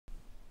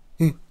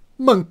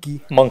Monkey.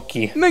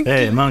 Monkey. Monkey.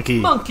 Hey, monkey.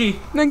 Monkey.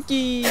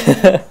 Monkey.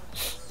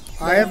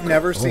 I have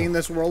never seen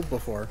this world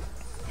before.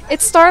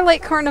 It's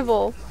Starlight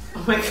Carnival.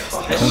 Oh my gosh.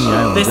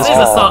 Yeah, This this is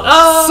a song.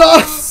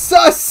 Oh!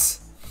 Sus!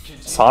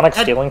 Sonic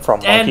stealing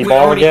from And Monkey we Ball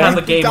already have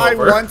again? a game Die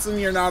over. once and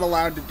you're not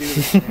allowed to do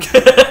this.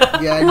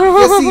 Yeah,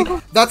 see,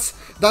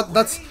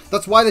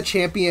 that's why the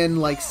champion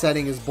like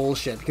setting is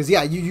bullshit. Because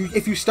yeah,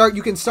 if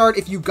you can start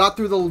if you got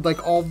through the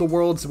like all the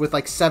worlds with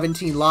like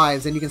 17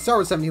 lives, then you can start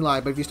with 17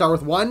 lives. But if you start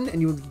with 1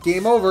 and you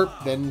game over,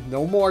 then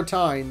no more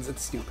times.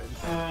 It's stupid.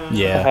 What the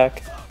Yeah.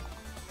 heck?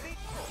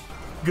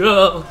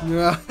 Go.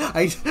 Yeah,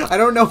 I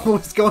don't know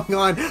what was going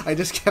on. I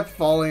just kept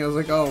falling. I was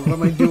like, oh, what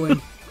am I doing?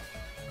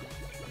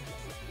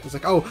 I was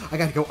like, oh, I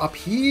gotta go up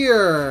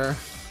here.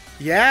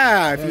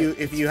 Yeah,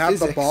 if you have the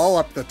physics. ball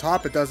up the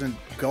top, it doesn't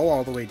go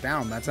all the way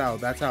down. That's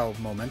how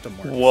momentum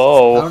works.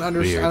 Whoa. I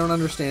don't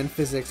understand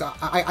physics.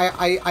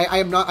 I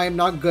am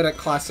not good at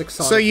classic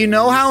Sonic. So you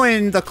know games. how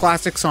in the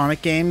classic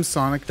Sonic games,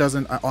 Sonic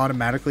doesn't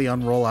automatically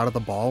unroll out of the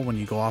ball when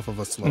you go off of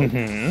a slope?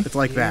 It's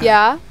like that.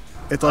 Yeah.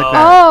 It's like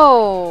that.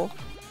 Oh.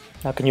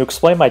 Now, can you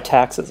explain my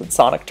taxes in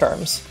Sonic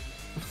terms?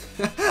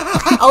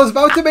 I was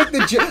about to make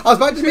the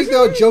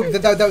joke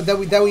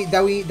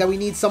that we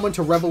need someone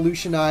to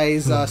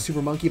revolutionize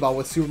Super Monkey Ball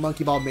with Super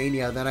Monkey Ball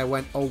Mania. Then I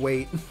went, oh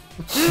wait,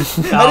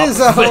 that is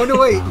oh no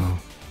wait.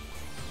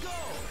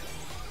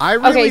 I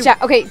really, Jack.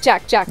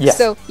 Yes.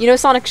 So you know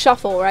Sonic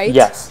Shuffle, right?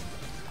 Yes.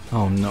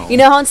 Oh no. You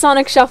know how in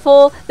Sonic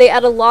Shuffle they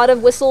add a lot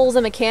of whistles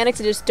and mechanics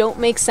that just don't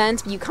make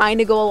sense, but you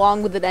kind of go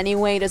along with it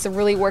anyway. It doesn't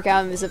really work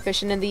out and is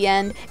efficient in the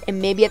end,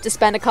 and maybe you have to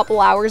spend a couple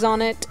hours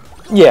on it.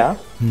 Yeah.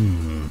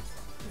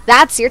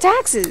 That's your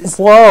taxes.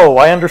 Whoa,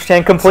 I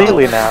understand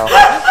completely now.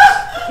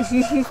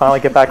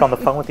 Finally get back on the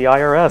phone with the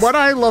IRS. what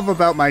I love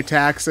about my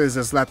taxes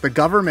is that the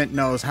government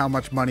knows how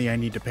much money I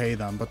need to pay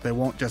them, but they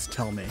won't just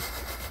tell me.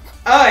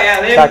 Oh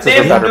yeah, they Taxes are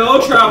have better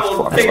no for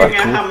trouble us. figuring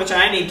out how much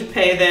I need to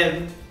pay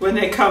them when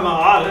they come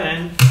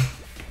auditing.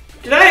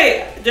 Did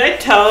I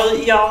tell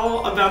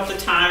y'all about the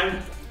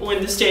time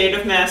when the state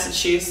of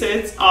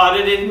Massachusetts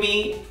audited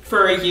me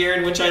for a year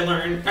in which I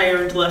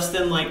earned less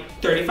than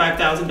like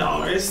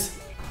 $35,000?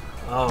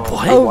 Oh.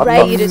 What? Oh,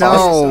 right, you did tell us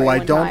the story No, I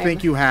one don't time.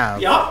 think you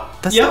have. Yup.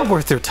 That's Yup. not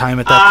worth their time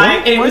at that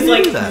point. It Why was do you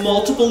like do that?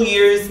 multiple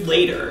years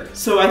later.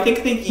 So I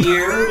think the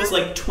year was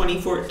like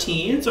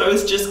 2014. So I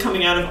was just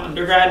coming out of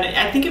undergrad. And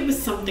I think it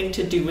was something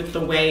to do with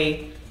the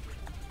way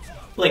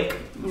like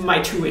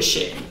my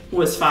tuition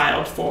was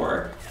filed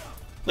for,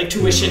 like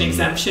tuition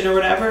exemption or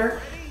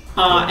whatever.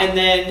 And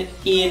then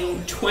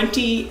in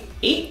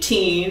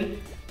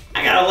 2018,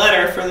 I got a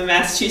letter from the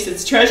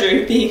Massachusetts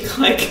Treasury being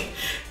like,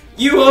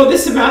 you owe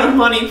this amount of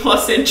money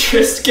plus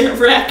interest, get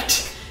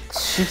wrecked.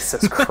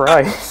 Jesus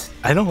Christ.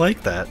 I don't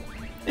like that.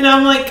 And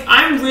I'm like,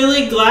 I'm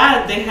really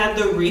glad they had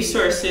the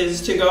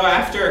resources to go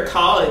after a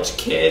college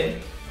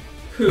kid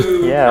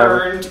who Yeah.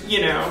 earned,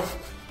 you know,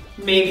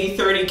 maybe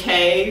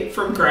 $30K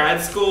from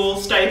grad school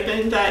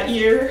stipend that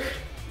year.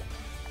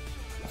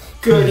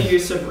 Good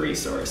use of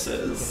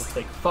resources.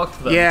 Like, fuck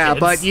them, Yeah, kids.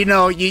 but you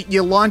know,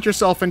 you launch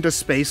yourself into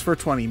space for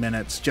 20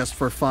 minutes just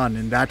for fun,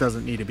 and that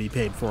doesn't need to be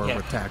paid for Yeah.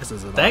 with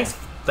taxes at all.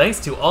 Thanks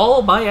to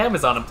all my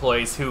Amazon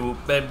employees who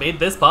made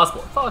this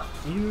possible. Fuck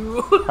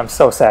you. I'm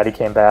so sad he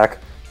came back.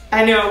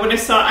 I know, when I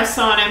saw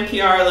on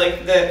NPR,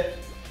 like, that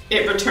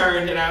it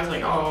returned, and I was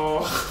like,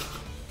 oh.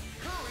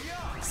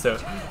 So,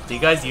 do you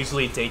guys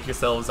usually date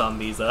yourselves on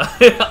these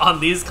on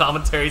these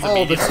commentaries All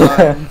the immediately?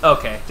 time.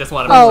 Okay, just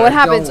want to. Oh, make it sure.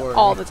 happens worry.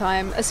 all the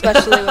time,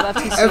 especially with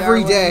FTCR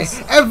Every day,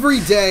 ones. every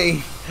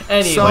day.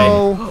 Anyway,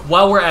 So,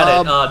 while we're at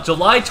it,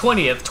 July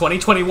 20th,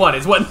 2021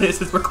 is when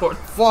this is recorded.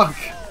 Fuck.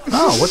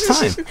 Oh, what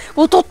time?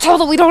 Well, don't tell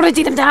them we don't want to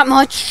date them that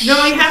much.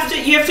 No, you have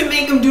to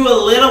make them do a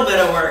little bit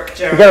of work,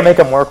 Joey. You gotta make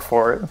him work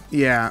for it.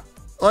 yeah.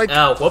 Like,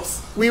 Oh,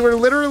 whoops. we were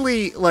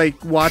literally, like,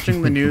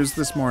 watching the news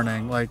this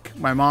morning. Like,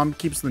 my mom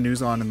keeps the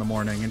news on in the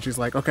morning, and she's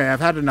like, okay, I've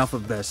had enough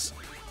of this,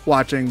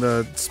 watching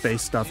the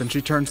space stuff. And she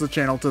turns the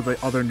channel to the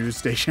other news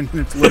station,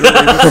 and it's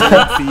literally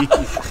the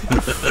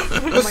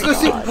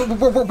same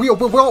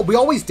feed. We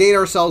always date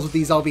ourselves with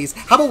these LBs.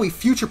 How about we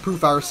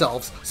future-proof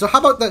ourselves? So how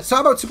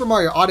about Super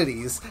Mario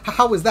Oddities?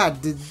 How was that?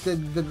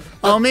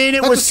 I mean,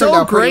 it that was just turned so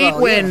out pretty great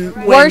well, when, yeah.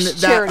 when Worst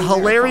that charity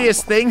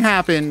hilarious thing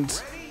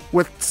happened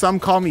with Some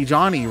Call Me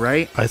Johnny,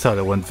 right? I thought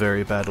it went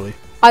very badly.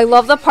 I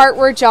love the part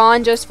where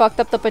John just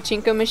fucked up the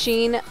pachinko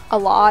machine a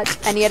lot,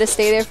 and he had to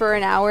stay there for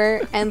an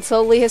hour, and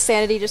slowly his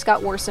sanity just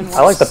got worse and worse.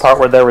 I like the part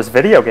where there was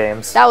video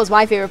games. That was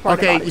my favorite part.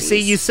 Okay, of you see,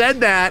 you said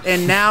that,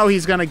 and now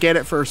he's gonna get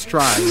it first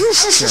try.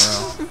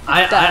 Caro.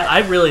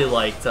 I really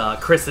liked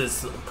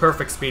Chris's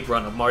perfect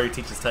speedrun of Mario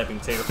Teaches Typing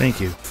too. Thank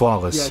you.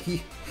 Flawless.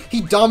 Yeah, he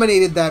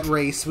dominated that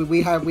race.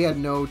 We had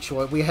no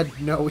choice. We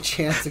had no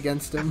chance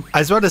against him. I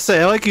was about to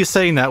say, I like you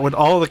saying that when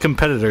all the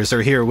competitors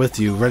are here with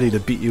you, ready to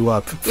beat you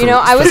up. You know,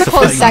 I was a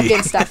close specifying me.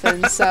 second,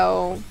 Stefan,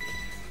 so...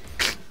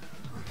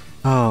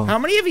 Oh, How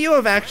many of you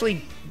have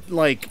actually,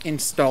 like,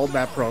 installed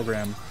that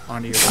program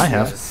onto your I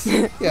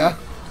have. Yeah.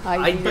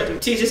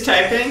 But teaches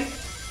typing?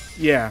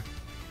 Yeah.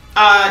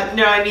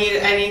 No, I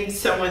need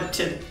someone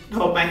to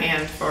hold my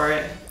hand for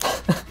it.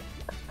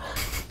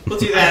 We'll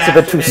do that. It's a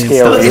bit after too this.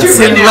 scary. Let's do It's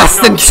it in now. less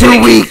No, than I'm 2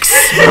 kidding.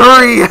 weeks.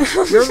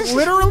 Hurry! You're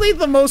literally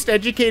the most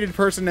educated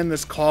person in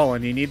this call,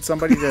 and you need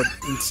somebody to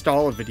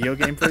install a video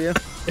game for you?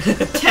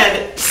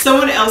 Ted,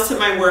 someone else at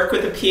my work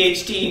with a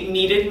PhD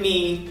needed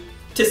me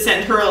to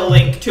send her a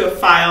link to a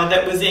file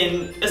that was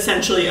in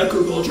essentially a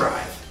Google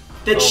Drive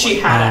that she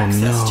had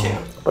access to.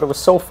 But it was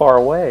so far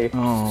away.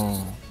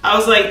 Oh. I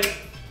was like,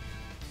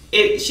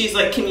 she's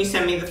like, can you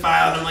send me the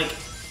file? And I'm like,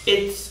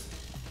 it's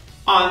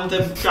on the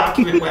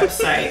document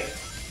website.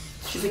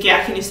 She's like,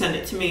 yeah, can you send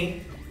it to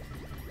me?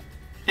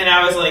 And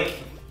I was like,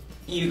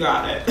 you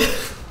got it.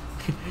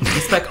 You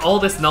spec all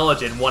this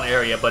knowledge in one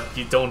area, but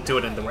you don't do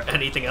it in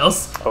anything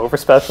else. Over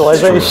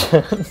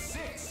specialization.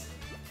 6,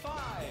 5,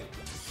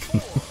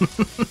 4,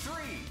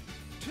 3,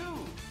 2,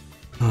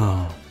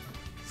 Oh.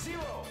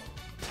 0.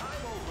 Time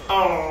over.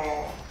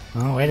 Oh.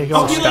 Oh, way to go,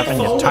 I'll be like Stefan.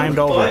 You folding timed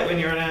the over. butt when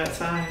you're out of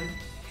time.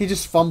 He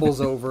just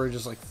fumbles over,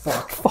 just like,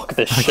 fuck. Fuck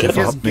this I shit. give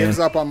He up, just gives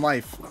man. up on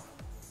life.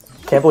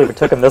 Can't believe it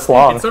took him this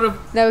long. It's sort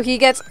of No, he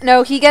gets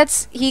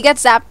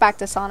zapped back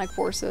to Sonic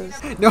Forces.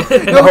 No,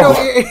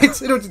 it's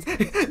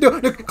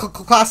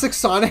classic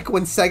Sonic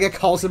when Sega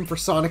calls him for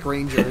Sonic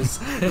Rangers.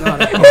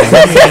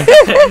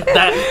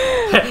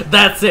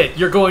 that's it.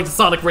 You're going to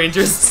Sonic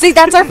Rangers. See,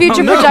 that's our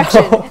future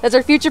projection. That's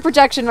our future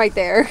projection right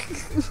there.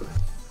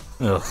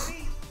 Ugh.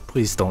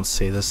 Please don't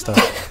say this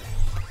stuff.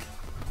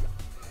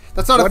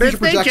 That's not What a if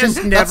future they projection.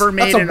 just never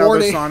that's made a another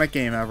warning. Sonic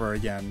game ever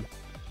again?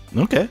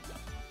 Okay.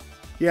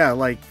 Yeah,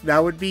 like, that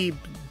would be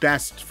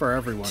best for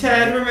everyone.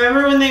 Ted, right?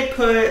 remember when they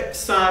put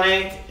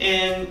Sonic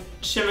in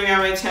Shin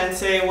Megami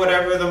Tensei,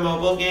 whatever the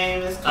mobile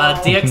game is called?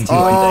 DX2. Oh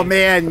I think.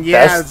 man,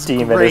 yeah, Best it's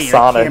demon great. is I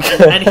Sonic. can't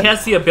believe- And he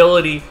has the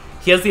ability.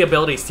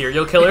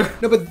 Serial killer.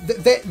 No, but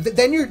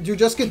then you're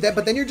just gonna.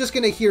 But then you're just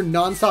gonna hear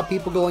nonstop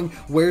people going,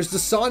 "Where's the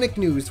Sonic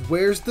news?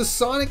 Where's the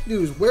Sonic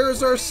news?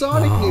 Where's our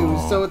Sonic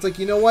news?" So it's like,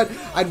 you know what?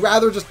 I'd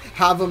rather just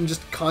have them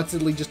just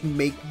constantly just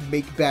make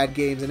bad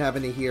games and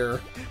having to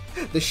hear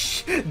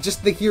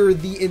just to hear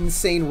the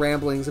insane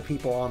ramblings of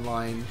people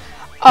online.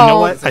 Oh, You know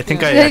what? I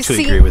think I Yeah, actually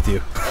see- agree with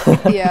you.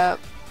 Yeah.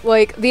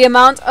 Like, the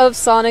amount of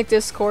Sonic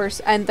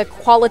discourse and the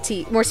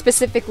quality, more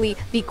specifically,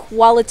 the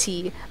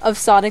quality of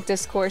Sonic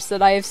discourse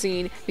that I have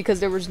seen, because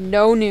there was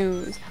no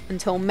news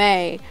until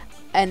May,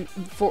 and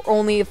for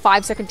only a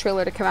 5-second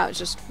trailer to come out, it's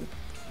just,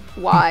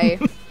 why?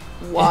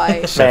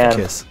 Why? Chef Man,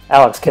 kiss.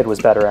 Alex Kidd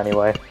was better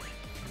anyway.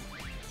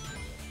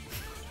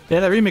 Yeah,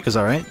 that remake is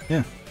alright.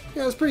 Yeah.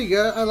 Yeah, it was pretty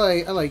good.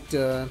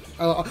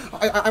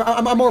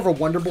 I'm more of a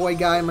Wonder Boy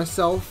guy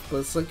myself, but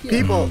it's like, yeah.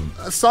 People,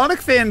 Sonic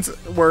fans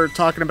were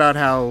talking about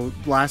how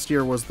last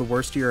year was the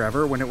worst year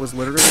ever when it was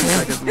literally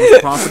like the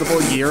most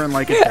profitable year in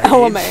like a decade.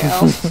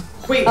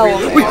 LMAO. Wait, Oh,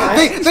 really?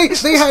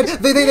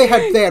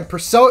 They had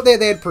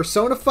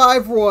Persona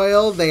 5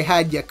 Royal, they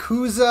had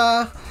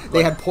Yakuza,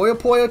 they had Puyo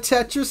Puyo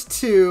Tetris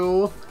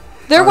 2.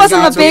 There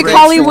wasn't God, a big Rage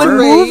Hollywood for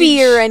movie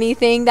Rage. or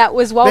anything that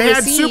was well They had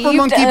received. Super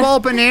Monkey Ball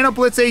Banana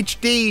Blitz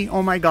HD.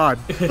 Oh my god.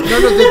 Wait, no,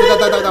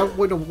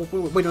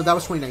 that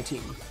was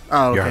 2019.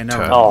 Oh, You're okay, no.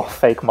 tough. Oh,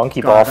 fake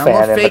Monkey Ball God, I'm fan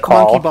a in the fake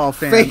call. Monkey Ball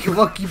fan. Fake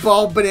Monkey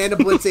Ball Banana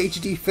Blitz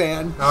HD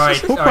fan. All right,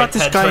 Who all right, brought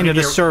this Ted, guy turn into in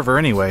the your- server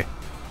anyway?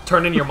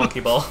 Turn in your monkey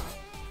ball.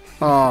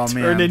 Oh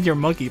Turn man. in your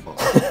monkey ball.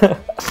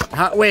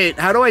 Wait,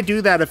 how do I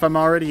do that if I'm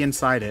already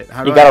inside it?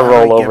 How do You gotta how do I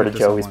roll give over it to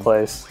Joey's someone?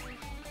 place.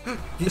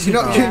 You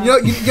know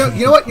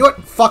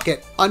what? Fuck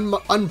it.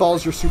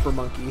 Unballs your super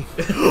monkey.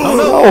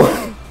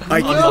 Oh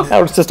I no!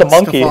 That was just a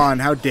monkey. Stefan,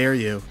 how dare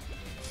you?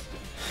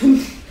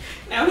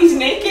 Now he's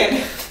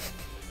naked.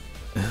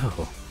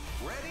 Ew.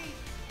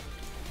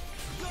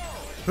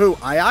 Who?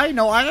 I?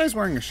 No, I's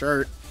wearing a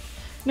shirt.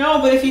 No,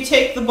 but if you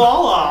take the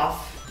ball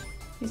off,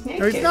 he's naked.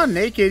 No, he's not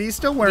naked. He's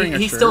still wearing a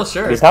He's shirt. still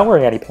sure. He's not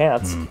wearing any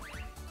pants.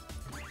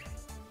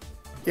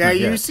 Yeah, Not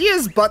you yet. see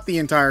his butt the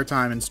entire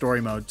time in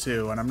story mode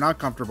too, and I'm not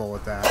comfortable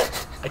with that.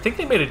 I think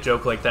they made a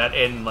joke like that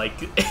in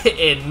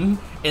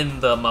in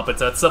the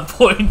Muppets at some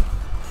point.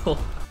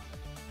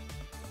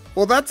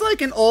 Well, that's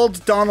like an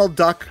old Donald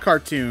Duck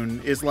cartoon.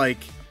 Is like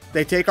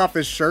they take off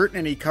his shirt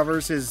and he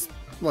covers his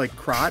like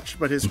crotch,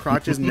 but his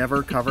crotch is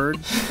never covered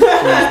when he's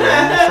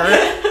wearing the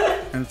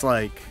shirt. And it's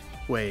like,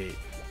 wait.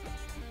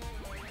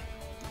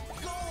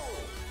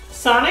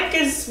 Sonic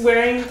is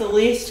wearing the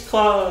least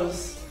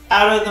clothes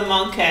out of the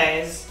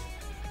monkeys.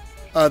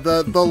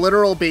 The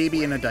literal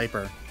baby in a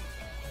diaper.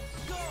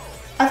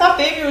 I thought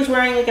Baby was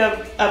wearing like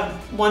a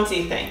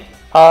onesie thing.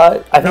 I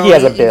think No, he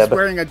has a he's bib.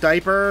 wearing a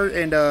diaper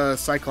and a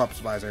Cyclops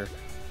visor.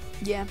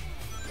 Yeah.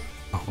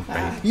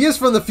 He is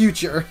from the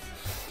future.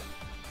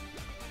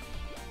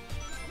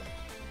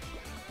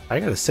 I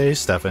gotta say,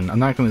 Stefan, I'm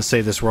not gonna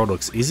say this world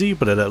looks easy,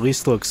 but it at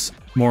least looks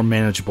more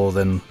manageable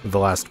than the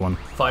last one.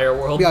 Fire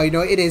World. Yeah, you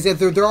know, it is.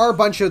 There are a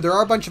bunch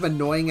of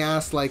annoying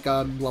ass like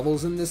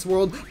levels in this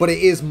world, but it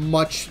is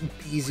much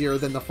easier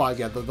than the 5.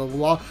 Yeah, the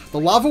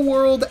lava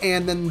world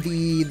and then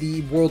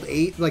the world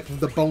 8, like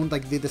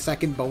the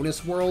second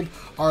bonus world,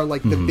 are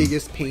like the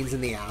biggest pains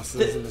in the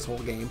asses in this whole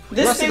game.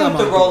 This rest of thing them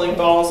with the aren't. rolling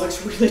balls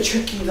looks really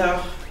tricky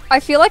though.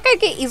 I feel like I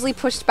get easily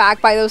pushed back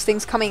by those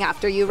things coming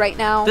after you right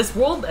now. This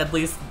world, at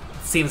least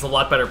seems a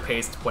lot better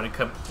paced when it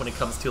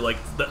comes to like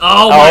the.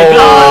 Oh my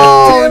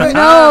god! Damn it.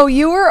 No,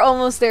 you were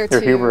almost there too.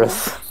 Your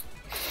hubris.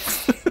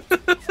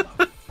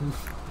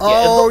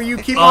 Oh, you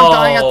keep on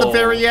dying at the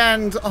very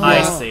end. Oh.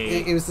 I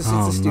see. It was the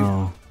Oh it's the stupid.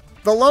 no.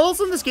 The levels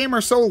in this game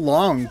are so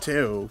long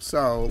too.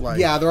 So like,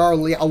 Yeah, there are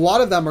a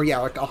lot of them are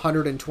like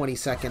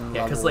 120-second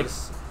Yeah, because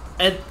levels. like,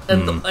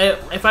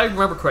 if I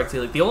remember correctly,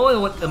 like the only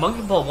one, the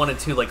Monkey Ball 1 and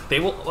 2, like they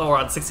were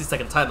on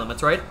 60-second time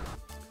limits, right?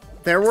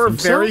 there were Think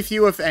so? very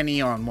few, if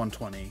any, on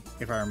 120,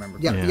 if I remember.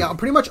 Yeah, correctly. yeah,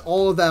 pretty much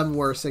all of them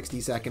were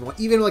 60-second.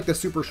 Even like the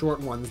super short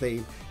ones,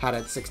 they had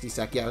at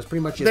 60-second. Yeah, it was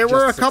pretty much. There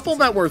were a just couple 60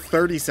 that were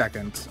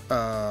 30-second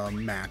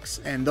max,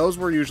 and those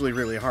were usually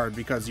really hard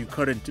because you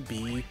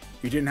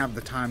didn't have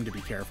the time to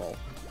be careful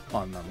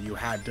on them. You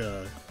had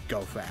to go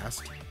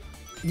fast.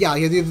 Yeah,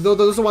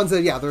 those are the ones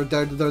that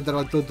they're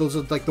like those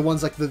are like the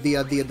ones like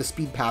the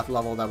speed path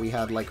level that we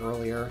had like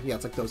earlier. Yeah,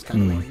 it's like those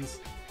kind of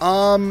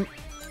ones.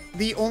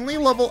 The only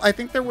level, I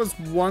think there was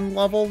one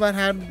level that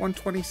had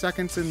 120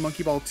 seconds in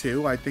Monkey Ball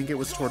 2. I think it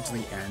was towards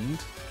the end.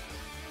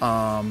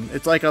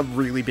 It's like a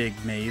really big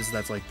maze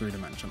that's like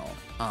 3-dimensional.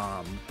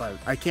 But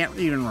I can't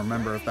even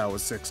remember if that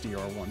was 60 or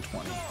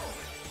 120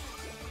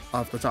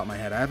 off the top of my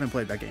head. I haven't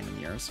played that game in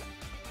years.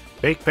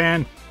 Fake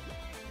fan.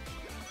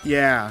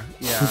 Yeah,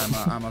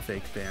 I'm a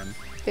fake fan.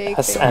 Fake.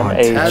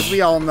 SMH. As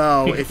we all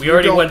know, if We you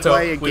already don't went to-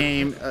 play a we-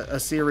 game, a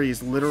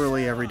series,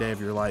 literally every day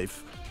of your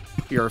life,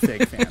 you're a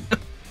fake fan.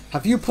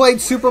 Have you played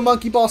Super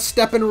Monkey Ball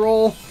Step and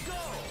Roll?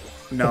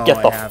 No,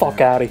 Get the I haven't. fuck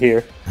out of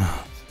here.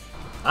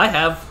 I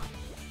have.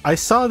 I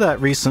saw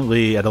that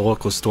recently at a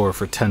local store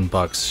for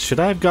 $10. Should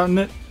I have gotten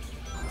it?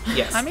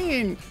 Yes. I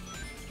mean,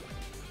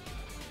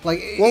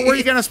 Like, what were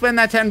you gonna spend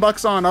that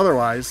 $10 on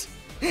otherwise?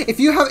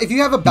 if you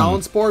have a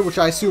balance board, which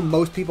I assume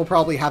most people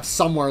probably have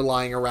somewhere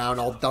lying around,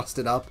 all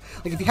dusted up.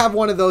 Like, if you have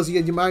one of those,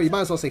 you might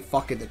as well say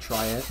fuck it to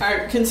try it.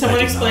 Alright, can someone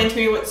explain to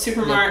me what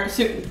Super Monkey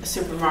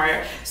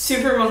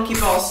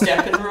Ball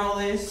Step and Roll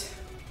is?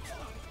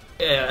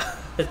 Yeah.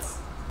 It's.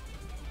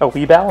 A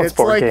Wii balance It's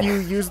board like game. you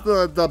use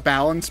the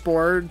balance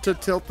board to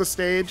tilt the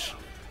stage.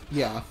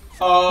 Yeah.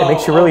 Oh, It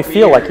makes you really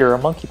feel weird. like you're a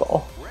monkey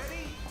ball.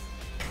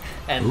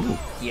 And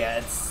yeah,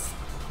 it's.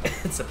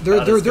 It's There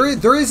about as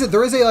good. is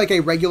a like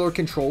a regular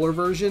controller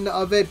version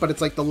of it, but it's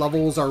like the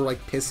levels are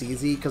like piss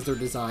easy because they're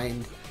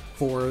designed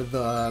for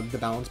the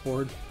balance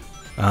board.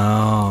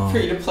 Oh. For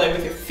you to play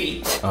with your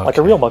feet. Like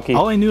a real monkey.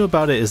 All I knew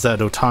about it is that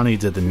Otani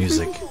did the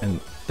music,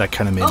 and that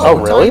kind of made Oh,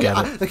 me really? get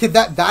it.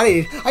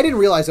 Okay, I didn't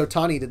realize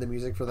Otani did the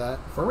music for that.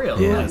 For real.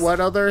 Yeah. What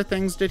other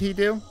things did he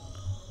do?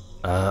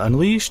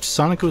 Unleashed,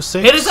 Sonic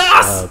 06. Hit his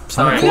ass!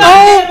 Sonic Sorry.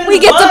 Oh, we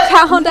get to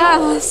pound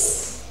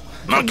ass.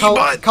 Monkey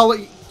butt! Color.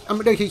 I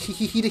mean,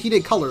 he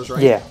did colors,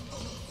 right? Yeah.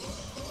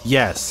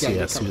 Yes, Yeah, he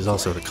yes, he was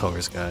also the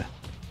colors guy.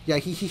 Yeah,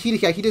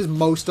 he does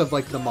most of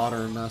like the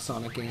modern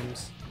Sonic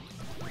games.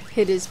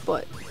 Hit his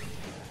butt.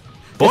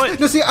 But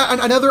No, see,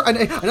 another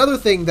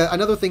thing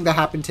that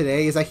happened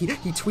today is that he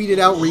tweeted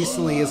out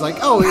recently is like,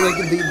 oh,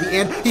 like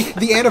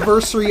the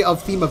anniversary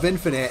of Theme of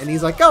Infinite, and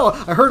he's like, oh,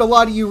 I heard a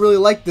lot of you really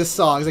like this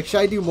song. He's like,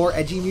 should I do more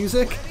edgy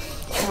music?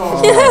 the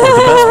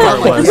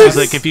best part was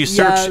like if you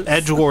search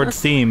Yes. Edgelord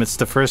theme, it's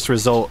the first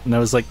result, and I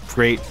was like,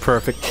 great,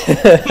 perfect.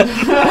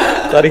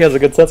 Glad he has a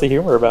good sense of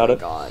humor about it.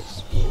 Gosh.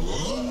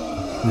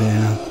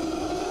 Yeah.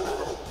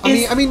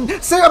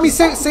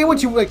 Say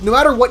what you like. No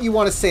matter what you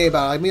want to say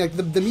about it. I mean,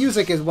 like the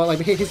music is well. Like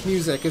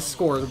his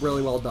score is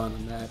really well done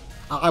in that.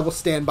 I will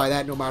stand by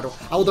that.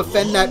 I will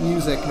defend that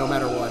music no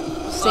matter what.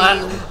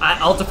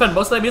 I'll defend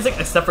most of that music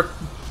except for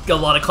a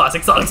lot of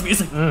classic Sonic's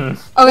music. Okay,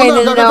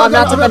 Well, no, I'm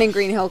not no. defending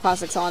Green Hill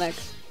Classic Sonic.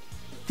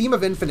 Theme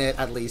of Infinite,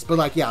 at least, but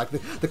like, yeah,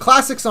 the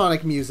classic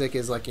Sonic music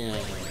is like, yeah.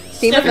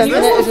 Theme of Stefan,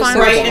 Infinite you is just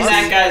right so in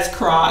that guy's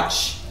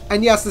crotch.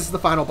 And yes, this is the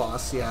final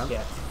boss. Yeah.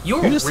 Yeah. You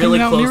were You're just really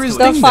hanging out near close his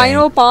to The it. Ding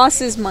final dang.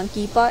 boss is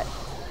Monkey Butt.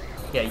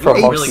 Yeah, you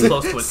From were really Monkey.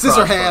 close to his Scissor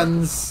crotch, bro.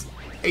 hands,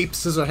 ape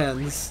scissor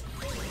hands.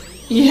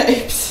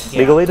 Yipes. Yeah.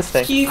 Legally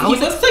distinct. He I was-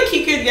 looks like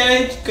he could get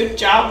a good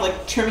job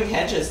like trimming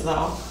hedges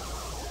though.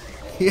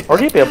 Or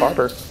he'd be a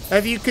barber.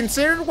 Have you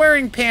considered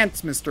wearing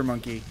pants, Mr.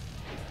 Monkey?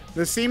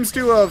 This seems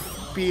to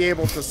be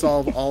able to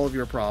solve all of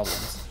your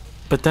problems.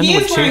 But then He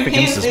it would is wearing chafe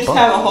pants against that his just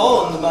have a butt.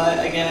 hole in the butt,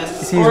 I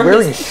guess. He's or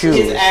wearing his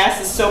shoes.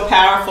 ass is so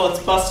powerful it's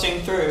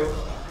busting through.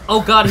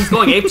 Oh god, he's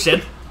going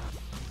apeshit.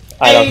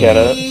 I don't get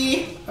it.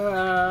 Hey.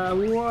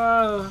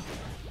 You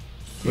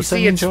What's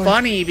see, that it's enjoy?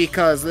 funny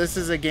because this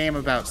is a game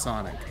about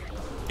Sonic.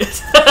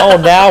 Oh,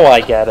 now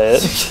I get it.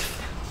 So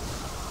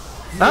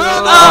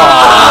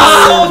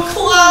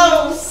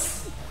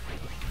close!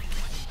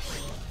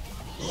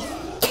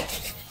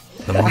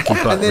 The monkey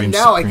butt And then reigns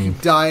now I supreme.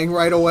 keep dying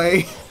right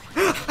away.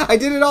 I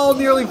did it all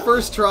nearly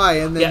first try,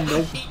 and then Yeah.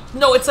 nope.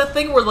 No, it's that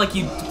thing where like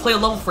you play a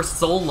level for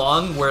so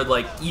long where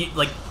like you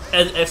like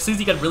as soon as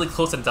you get really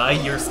close and die,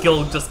 your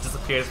skill just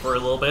disappears for a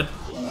little bit.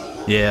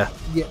 Yeah.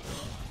 Yeah.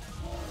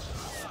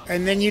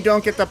 And then you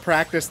don't get to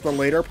practice the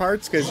later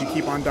parts because you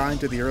keep on dying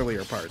to the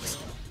earlier parts.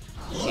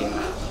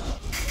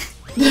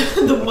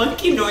 The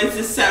monkey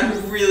noises sound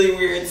really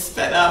weird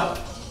sped up.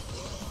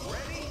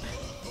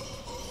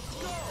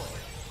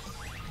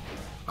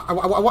 I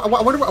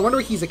wonder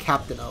what he's a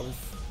captain of.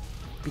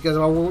 Because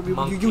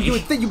you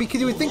would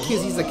think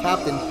he's a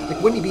captain.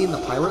 Like, wouldn't he be in the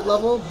pirate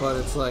level? But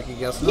it's like, I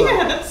guess not.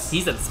 Yes.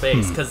 He's in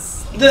space because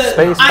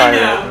Space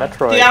pirate,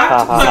 Metroid. The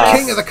octopus.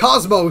 King of the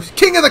cosmos!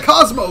 King of the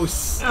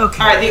cosmos!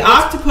 okay. All right, the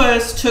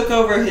octopus took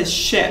over his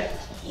ship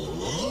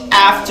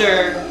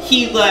after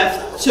he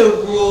left to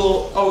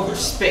rule over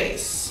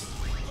space.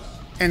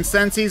 And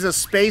since he's a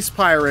space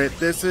pirate,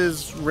 this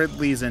is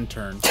Ridley's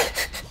intern.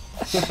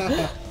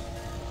 The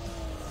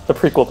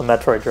prequel to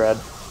Metroid Dread.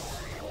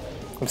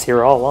 I was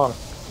here all along.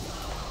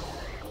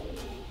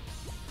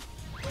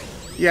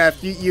 Yeah,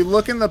 if you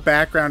look in the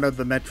background of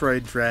the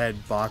Metroid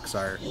Dread box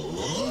art,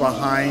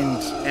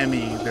 behind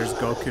Emmy, there's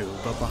Goku,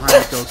 but behind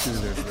Goku,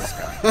 there's this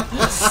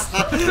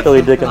guy.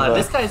 Really digging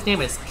This the guy's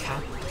name is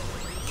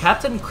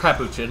Captain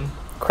Crapuchin.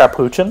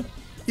 Crapuchin.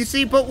 You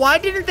see, but why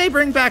didn't they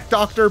bring back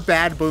Dr.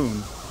 Bad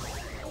Boon?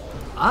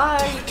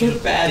 Did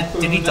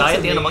he die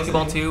at the end of Monkey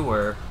Ball 2,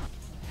 or?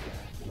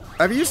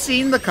 Have you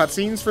seen the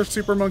cutscenes for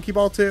Super Monkey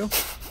Ball 2?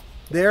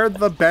 They're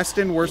the best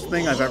and worst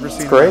thing I've ever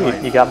seen in my Great.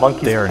 life. You got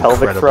Monkey's They're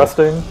pelvic incredible.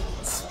 thrusting.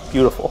 It's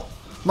beautiful.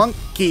 Monkey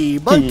key,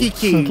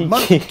 Monkey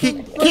monkey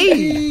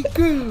key.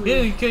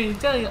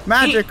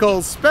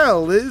 Magical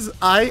spell is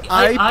I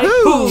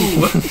poo.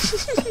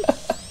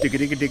 Digga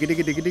digga digga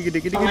digga digga digga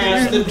digga Oh my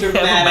gosh, the digga.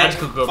 Have a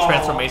magical dramatic girl fall.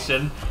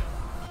 transformation.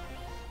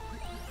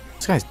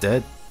 This guy's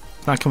dead.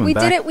 Not coming We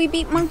back. did it. We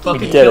beat Monkey.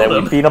 Fucking We did it. killed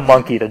him. We beat a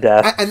monkey to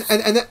death.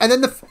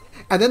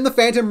 And then the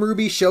Phantom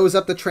Ruby shows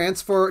up to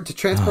transport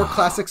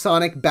Classic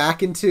Sonic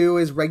back into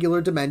his regular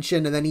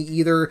dimension, and then he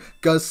either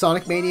does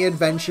Sonic Mania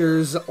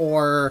Adventures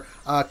or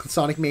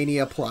Sonic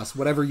Mania Plus,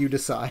 whatever you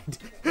decide.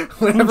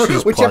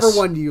 Choose Whichever Plus.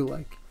 one you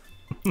like.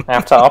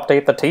 Have to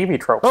update the TV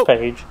tropes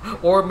page.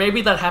 Or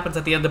maybe that happens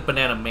at the end of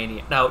Banana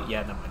Mania. No,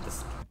 yeah, never mind.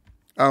 This.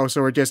 Oh,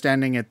 so we're just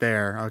ending it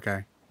there.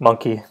 Okay.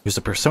 Monkey. There's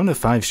a Persona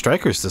 5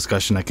 Strikers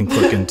discussion I can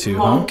click into.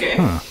 Huh? Okay.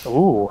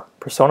 Ooh,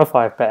 Persona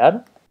 5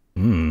 bad?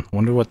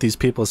 Wonder what these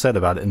people said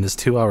about it in this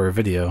 2-hour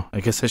video.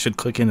 I guess I should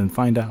click in and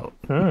find out.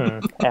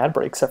 Ad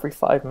breaks every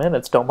 5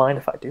 minutes. Don't mind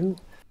if I do.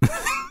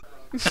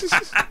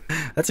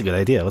 That's a good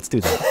idea. Let's do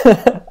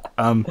that.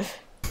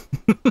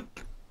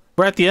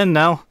 We're at the end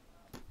now.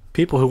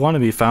 People who want to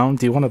be found,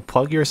 do you want to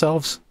plug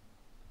yourselves?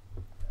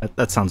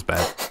 That sounds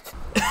bad.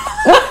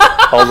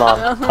 Hold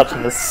on,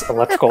 touching this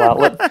electrical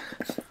outlet.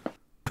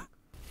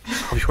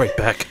 I'll be right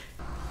back.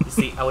 You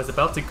see, I was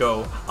about to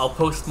go. I'll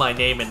post my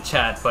name in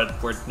chat,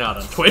 but we're not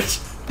on Twitch.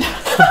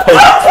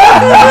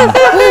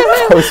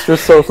 Post your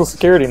social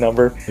security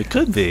number. It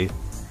could be.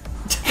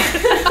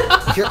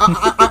 Here,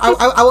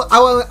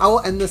 I will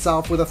end this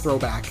off with a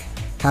throwback.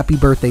 Happy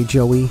birthday,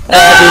 Joey.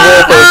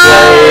 Happy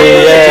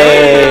birthday,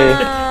 Yay!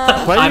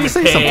 Why did I'm you in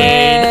say pain. something?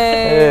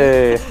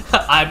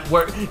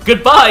 Hey.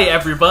 Goodbye,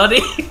 everybody.